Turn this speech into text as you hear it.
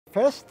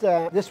First,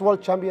 this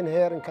world champion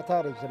here in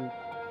Qatar is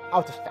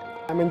outstanding.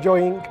 I'm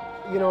enjoying,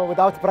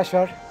 without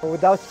pressure,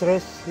 without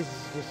stress.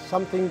 It's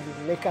something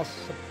that makes us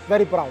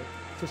very proud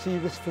to see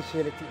this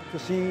facility, to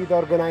see the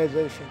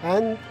organization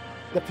and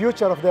the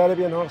future of the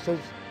Arabian horses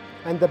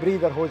and the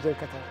breeder who is in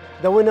Qatar.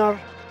 The winner,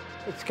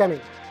 it's coming.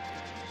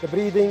 The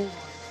breeding,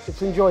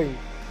 it's enjoying.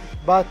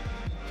 But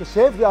to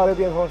save the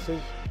Arabian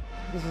horses,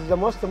 this is the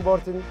most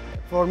important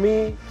for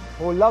me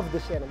who love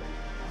this animal.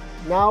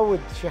 Now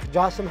with Sheikh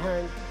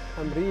Hamad,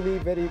 I'm really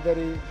very,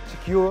 very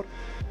secure.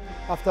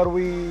 After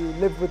we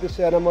live with this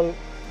animal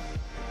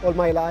all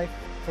my life,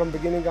 from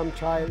beginning I'm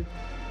child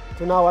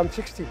to now I'm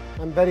 60.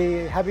 I'm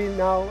very happy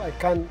now. I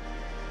can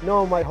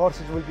know my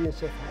horses will be in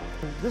safe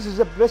hands. This is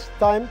the best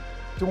time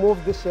to move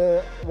this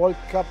World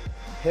Cup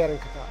here in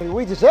Qatar.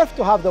 We deserve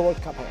to have the World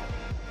Cup here.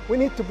 We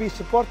need to be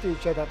supporting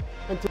each other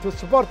and to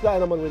support the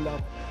animal we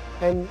love.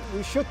 And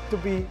we should to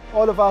be,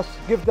 all of us,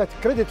 give that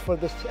credit for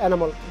this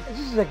animal.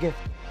 This is a gift.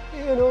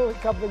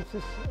 It comes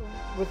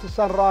with the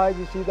sunrise,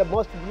 you see the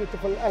most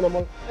beautiful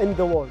animal in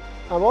the world.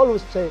 I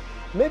always say,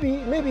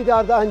 maybe they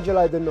are the angel,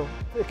 I don't know.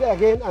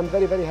 Again, I'm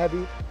very, very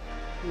happy,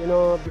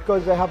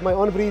 because I have my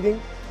own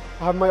breeding,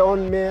 I have my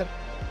own mare,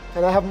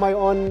 and I have my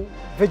own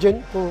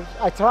vision.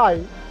 I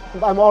try,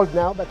 I'm old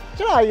now, but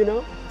try,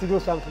 to do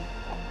something.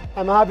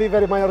 I'm happy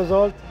with my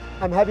result.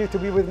 I'm happy to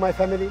be with my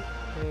family,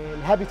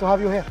 and happy to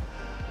have you here.